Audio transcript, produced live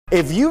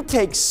If you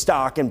take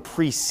stock in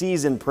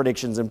preseason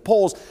predictions and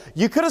polls,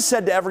 you could have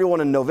said to everyone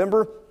in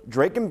November,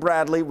 Drake and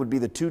Bradley would be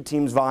the two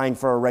teams vying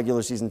for a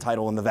regular season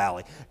title in the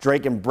Valley.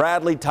 Drake and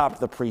Bradley topped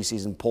the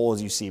preseason poll,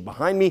 as you see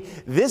behind me.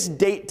 This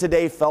date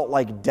today felt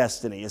like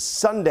destiny, as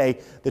Sunday,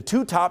 the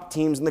two top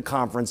teams in the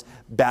conference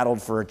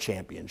battled for a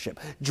championship.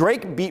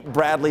 Drake beat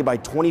Bradley by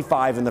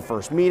 25 in the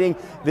first meeting.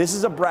 This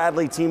is a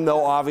Bradley team,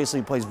 though,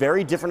 obviously plays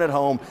very different at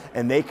home,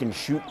 and they can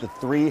shoot the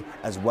three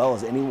as well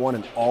as anyone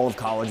in all of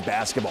college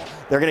basketball.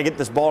 They're going to get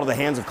this ball to the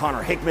hands of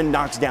Connor Hickman,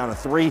 knocks down a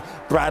three.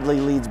 Bradley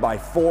leads by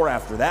 4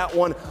 after that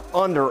one.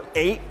 Under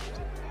 8.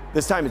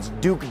 This time it's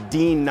Duke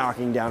Dean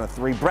knocking down a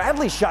three.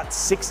 Bradley shot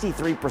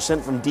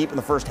 63% from deep in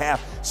the first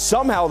half.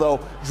 Somehow, though,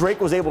 Drake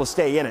was able to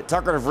stay in it.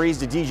 Tucker DeVries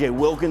to DJ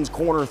Wilkins,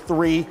 corner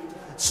 3.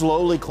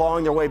 Slowly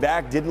clawing their way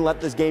back. Didn't let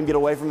this game get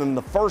away from them in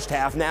the first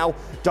half. Now,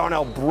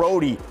 Darnell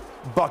Brody,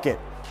 bucket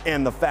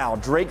and the foul.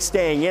 Drake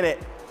staying in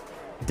it.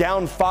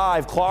 Down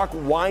 5, clock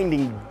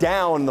winding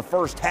down in the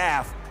first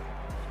half.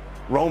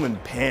 Roman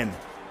Penn.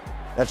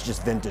 That's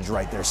just vintage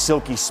right there.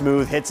 Silky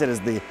smooth, hits it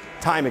as the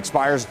time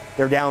expires.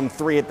 They're down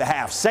 3 at the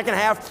half. Second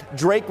half,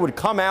 Drake would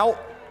come out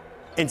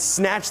and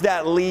snatch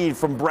that lead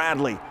from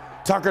Bradley.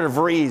 Tucker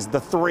DeVries, the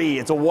 3.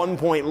 It's a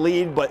 1-point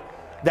lead, but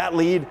that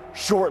lead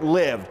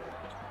short-lived.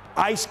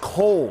 Ice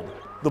cold,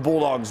 the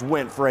Bulldogs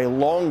went for a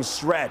long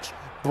stretch.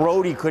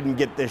 Brody couldn't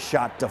get this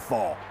shot to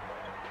fall.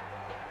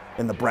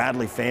 And the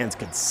Bradley fans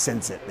could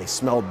sense it. They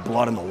smelled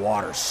blood in the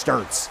water.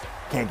 Sturts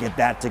can't get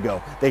that to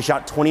go. They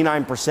shot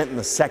 29% in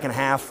the second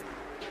half.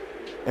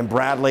 And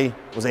Bradley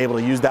was able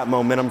to use that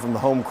momentum from the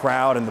home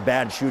crowd and the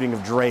bad shooting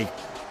of Drake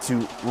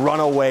to run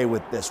away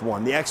with this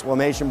one. The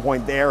exclamation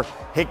point there,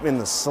 Hickman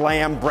the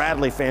slam.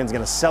 Bradley fans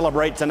going to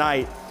celebrate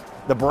tonight.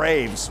 The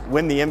Braves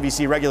win the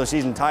MVC regular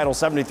season title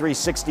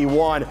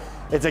 73-61.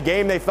 It's a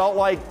game they felt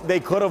like they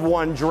could have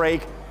won,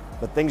 Drake,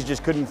 but things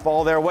just couldn't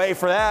fall their way.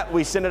 For that,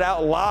 we send it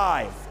out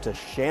live to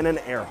Shannon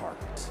Earhart.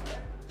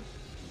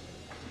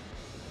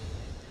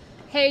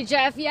 Hey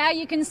Jeff, yeah,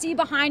 you can see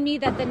behind me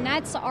that the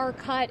nets are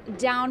cut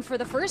down for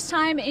the first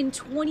time in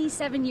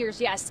 27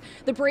 years. Yes,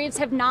 the Braves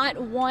have not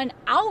won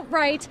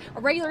outright a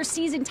regular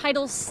season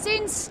title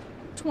since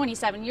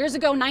 27 years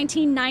ago,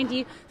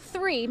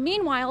 1993.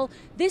 Meanwhile,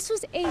 this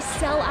was a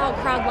sellout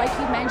crowd, like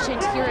you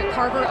mentioned, here at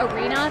Carver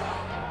Arena.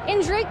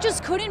 And Drake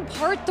just couldn't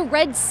part the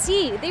Red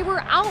Sea. They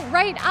were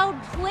outright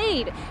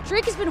outplayed.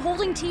 Drake has been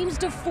holding teams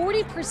to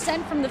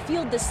 40% from the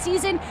field this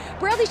season.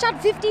 Bradley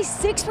shot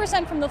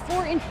 56% from the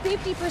floor and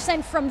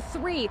 50% from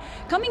 3.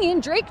 Coming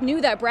in, Drake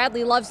knew that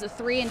Bradley loves the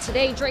 3, and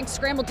today Drake's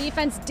scramble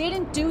defense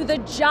didn't do the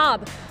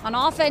job. On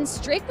offense,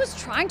 Drake was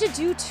trying to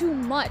do too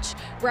much.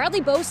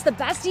 Bradley boasts the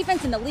best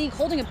defense in the league,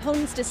 holding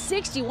opponents to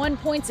 61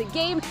 points a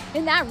game,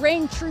 and that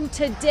rang true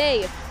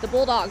today. The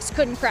Bulldogs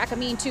couldn't crack a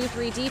mean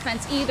 2-3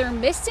 defense either,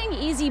 missing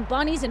easy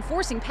bunnies and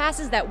forcing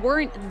passes that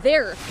weren't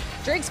there.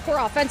 Drake's poor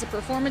offensive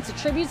performance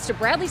attributes to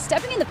Bradley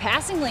stepping in the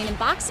passing lane and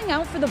boxing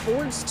out for the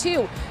boards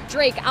too.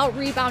 Drake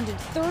out-rebounded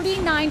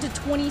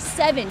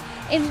 39-27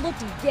 and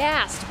looked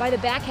gassed by the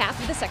back half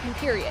of the second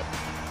period.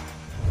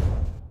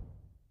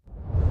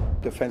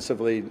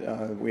 Defensively,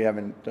 we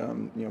haven't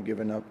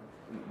given up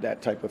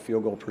that type of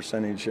field goal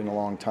percentage in a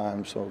long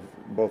time, so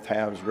both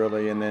halves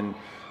really, and then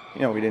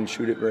we didn't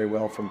shoot it very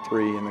well from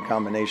 3, and the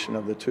combination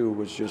of the two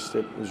was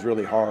it was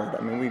really hard.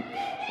 I mean,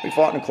 we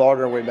fought and clawed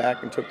our way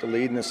back and took the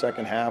lead in the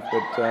second half,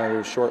 but it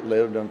was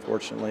short-lived,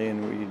 unfortunately,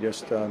 and we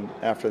just,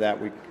 after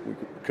that, we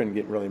couldn't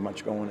get really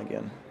much going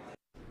again.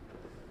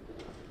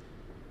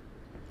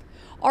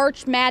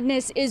 Arch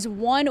Madness is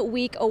 1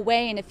 week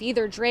away, and if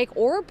either Drake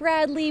or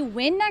Bradley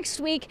win next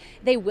week,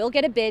 they will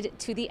get a bid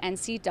to the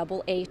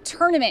NCAA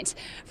tournament.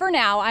 For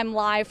now, I'm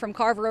live from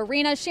Carver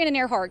Arena. Shannon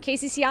Earhart,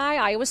 KCCI,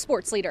 Iowa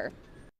Sports Leader.